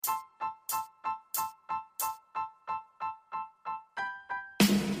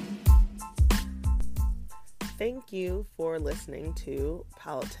Thank you for listening to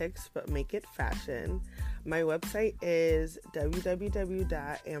Politics But Make It Fashion. My website is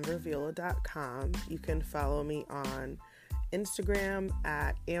www.amberviola.com. You can follow me on Instagram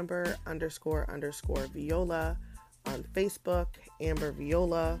at Amber__Viola, on Facebook, Amber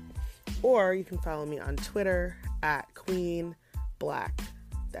Viola, or you can follow me on Twitter at Queen Black.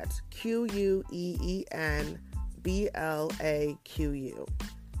 That's QUEENBLAQ.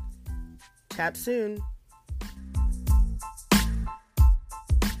 Chat soon.